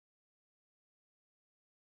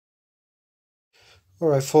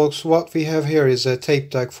Alright folks, what we have here is a tape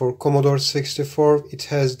deck for Commodore 64. It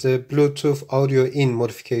has the Bluetooth audio in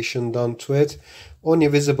modification done to it. Only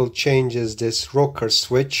visible change is this rocker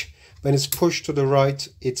switch. When it's pushed to the right,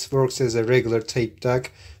 it works as a regular tape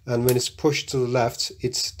deck, and when it's pushed to the left,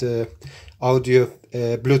 it's the audio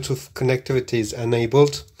Bluetooth connectivity is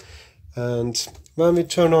enabled. And when we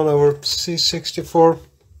turn on our C64,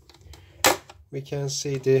 we can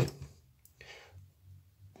see the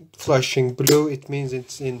flashing blue. It means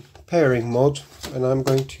it's in pairing mode, and I'm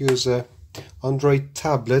going to use a Android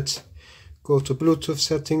tablet. Go to Bluetooth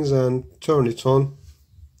settings and turn it on,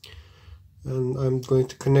 and I'm going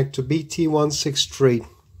to connect to BT163,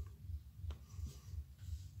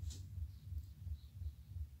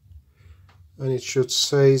 and it should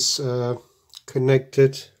say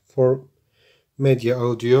connected for media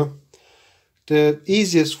audio. The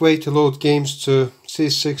easiest way to load games to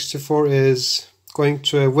C64 is going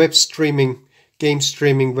to a game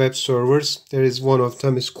streaming web servers. There is one of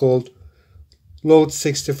them, is called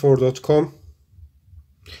load64.com,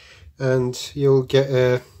 and you'll get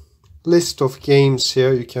a list of games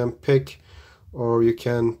here you can pick, or you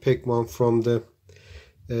can pick one from the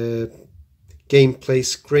gameplay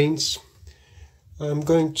screens. I'm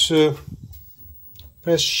going to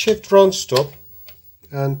press Shift Run Stop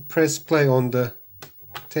and press play on the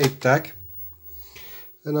tape deck,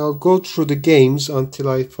 and I'll go through the games until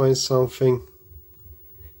I find something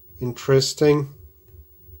interesting.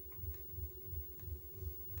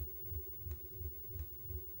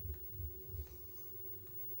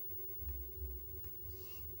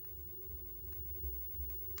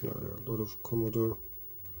 A lot of Commodore.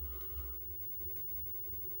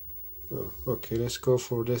 Oh, okay, let's go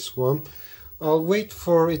for this one. I'll wait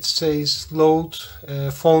for it says load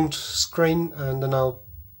font screen, and then I'll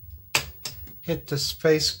hit the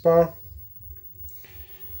space bar,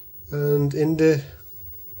 and in the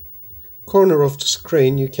corner of the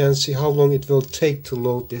screen you can see how long it will take to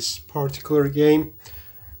load this particular game.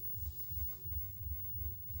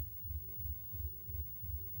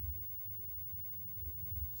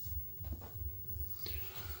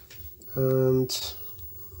 And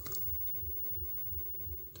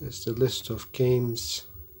there's the list of games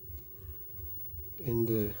in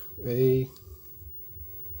the A.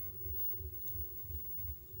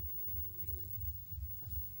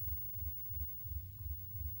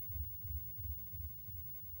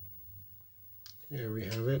 Here we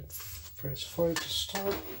have it. Press 5 to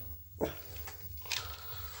start.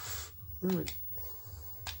 Right.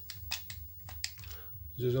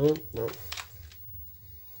 Is it on? No.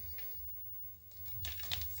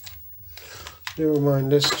 Never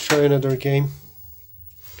mind, let's try another game.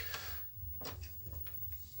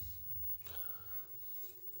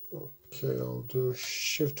 Okay, I'll do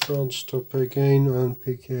Shift Run Stop again and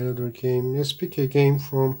pick another game. Let's pick a game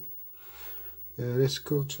from, let's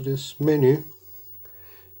go to this menu,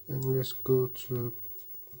 and let's go to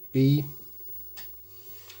B.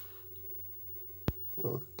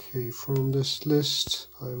 Okay, from this list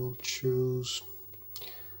I will choose,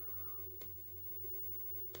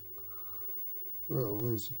 well,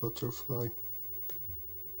 where's the butterfly?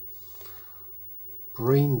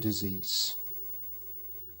 Brain disease.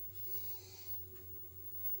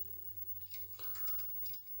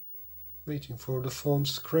 Waiting for the phone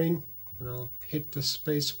screen, and I'll hit the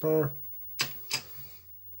space bar.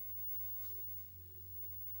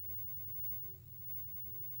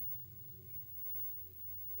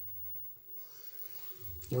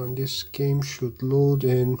 And this game should load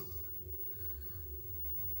in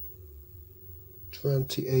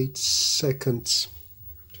 28 seconds,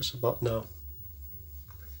 just about now.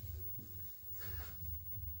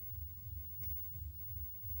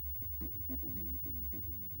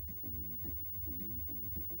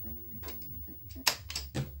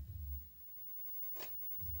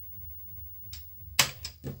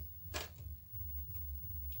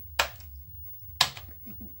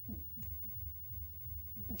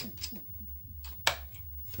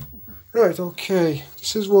 Right, okay,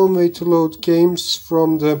 this is one way to load games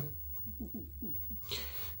from the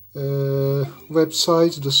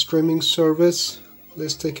website, the streaming service.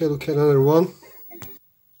 Let's take a look at another one.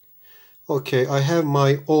 Okay, I have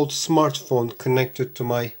my old smartphone connected to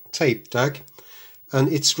my tape deck,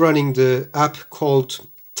 and it's running the app called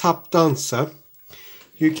TapDancer.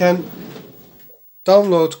 You can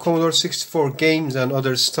download Commodore 64 games and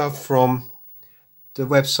other stuff from the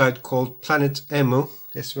website called Planet Emu.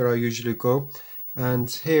 That's where I usually go, and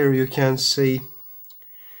here you can see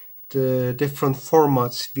the different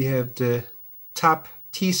formats. We have the TAP,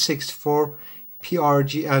 T64,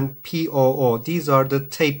 PRG and POO. These are the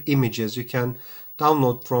tape images you can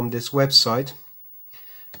download from this website.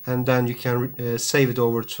 and then you can save it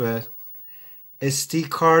over to a SD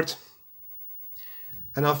card,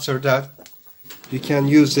 and after that you can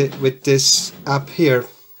use it with this app here.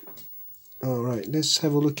 Alright, let's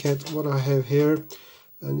have a look at what I have here,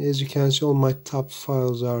 and as you can see all my top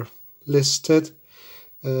files are listed.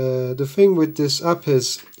 The thing with this app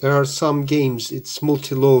is there are some games, it's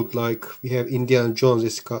multi-load, like we have Indiana Jones,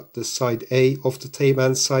 it's got the side A of the tape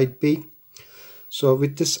and side B. So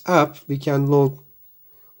with this app we can load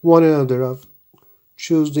one another. I'll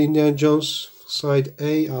choose the Indiana Jones side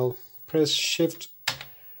A, I'll press shift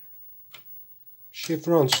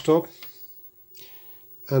run stop,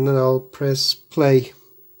 and then I'll press play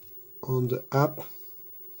on the app.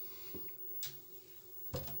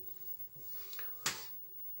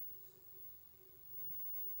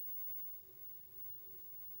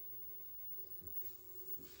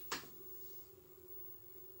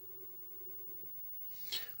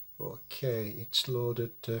 Okay, it's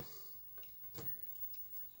loaded.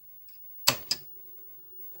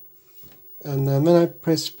 And then when I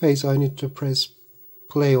press space, I need to press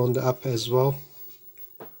play on the app as well.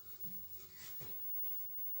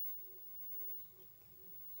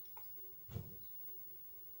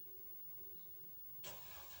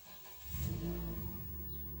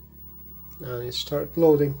 And it starts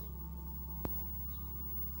loading.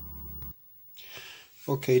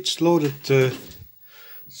 Okay, it's loaded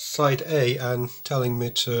side A and telling me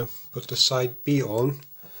to put the side B on.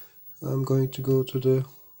 I'm going to go to the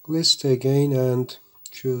list again and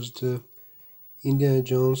choose the Indiana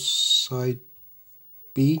Jones side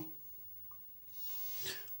B.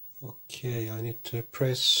 Okay, I need to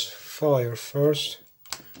press fire first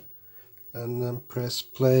and then press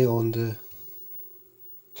play on the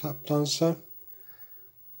TapDancer,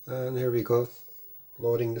 and here we go,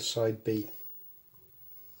 loading the side B.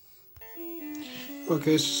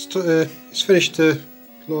 Okay, it's finished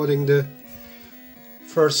loading the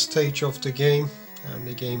first stage of the game, and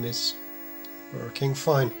the game is working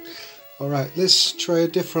fine. Alright, let's try a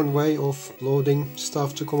different way of loading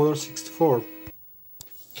stuff to Commodore 64.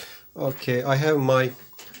 Okay, I have my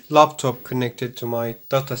laptop connected to my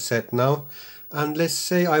Datasette now, and let's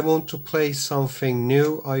say I want to play something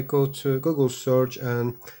new. I go to Google search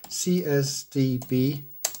and CSDB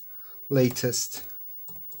latest.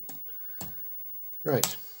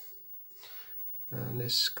 Right, and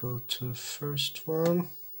let's go to first one,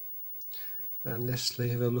 and let's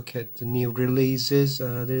have a look at the new releases.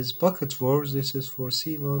 There's Bucket Wars. This is for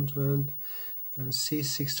C1 and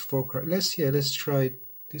C64. Let's try it.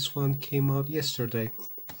 This one came out yesterday.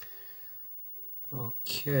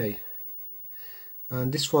 Okay,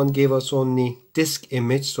 and this one gave us only disk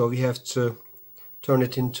image, so we have to turn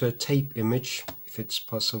it into a tape image if it's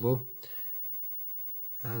possible.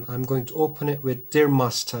 And I'm going to open it with Dear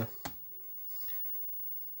Master.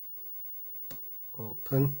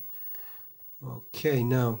 Open. Okay,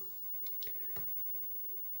 now,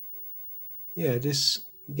 yeah, this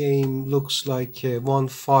game looks like a one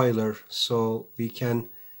filer, so we can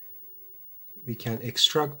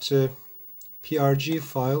extract a PRG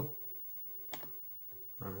file.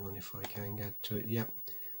 I don't know if I can get to it. Yeah,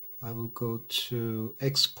 I will go to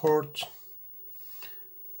export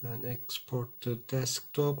and export the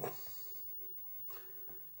desktop.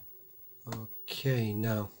 Okay,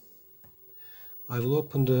 now I will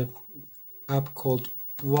open the app called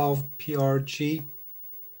WoW PRG,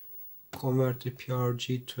 convert the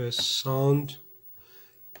PRG to a sound,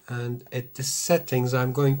 and at the settings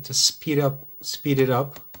I'm going to speed it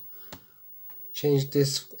up, change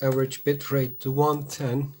this average bitrate to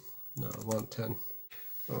 110. No, 110.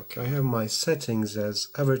 Okay, I have my settings as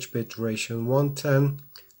average bitrate 110,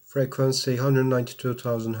 frequency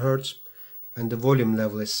 192,000 Hz, and the volume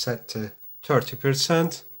level is set to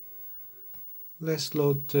 30%. Let's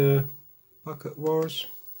load the Bucket Wars.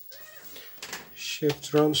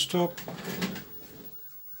 Shift run stop.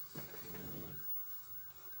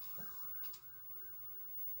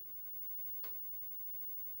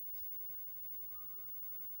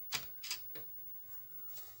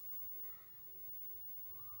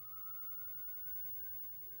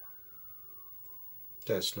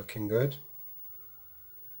 That's looking good.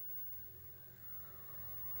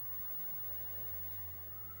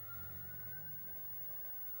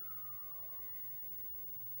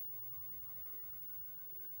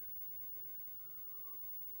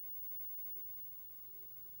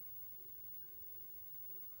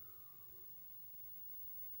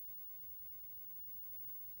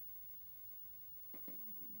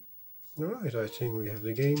 Alright, I think we have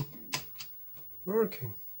the game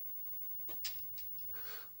working.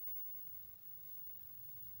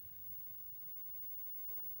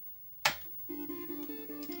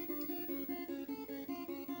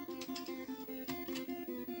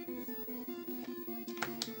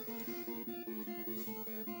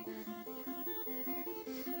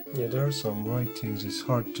 Yeah, there are some writings, it's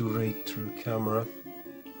hard to read through camera.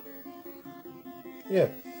 Yeah.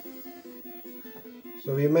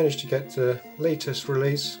 So we managed to get the latest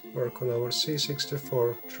release work on our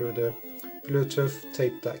C64 through the Bluetooth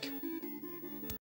tape deck.